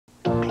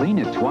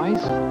clean it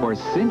twice or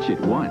cinch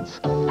it once?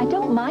 I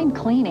don't mind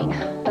cleaning,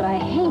 but I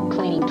hate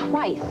cleaning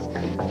twice.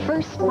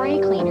 First spray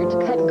cleaner to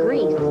cut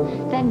grease,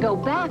 then go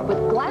back with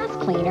glass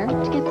cleaner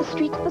to get the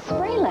streaks of the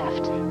spray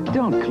left.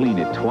 Don't clean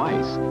it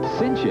twice.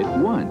 Cinch it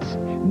once.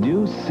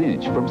 New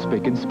Cinch from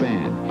Spick and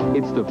Span.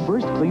 It's the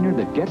first cleaner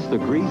that gets the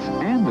grease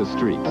and the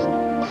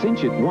streaks.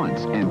 Cinch it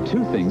once and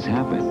two things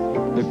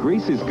happen. The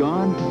grease is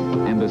gone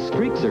and the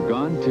streaks are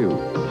gone too.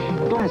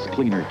 Glass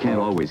cleaner can't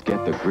always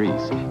get the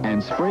grease,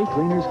 and spray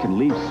cleaners can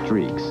leave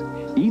streaks.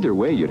 Either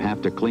way, you'd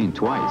have to clean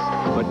twice,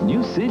 but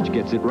New Cinch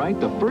gets it right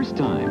the first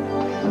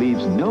time.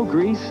 Leaves no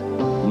grease,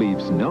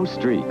 leaves no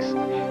streaks.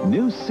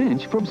 New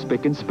Cinch from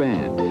Spick and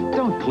Span.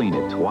 Don't clean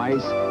it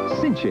twice,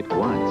 cinch it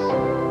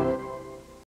once.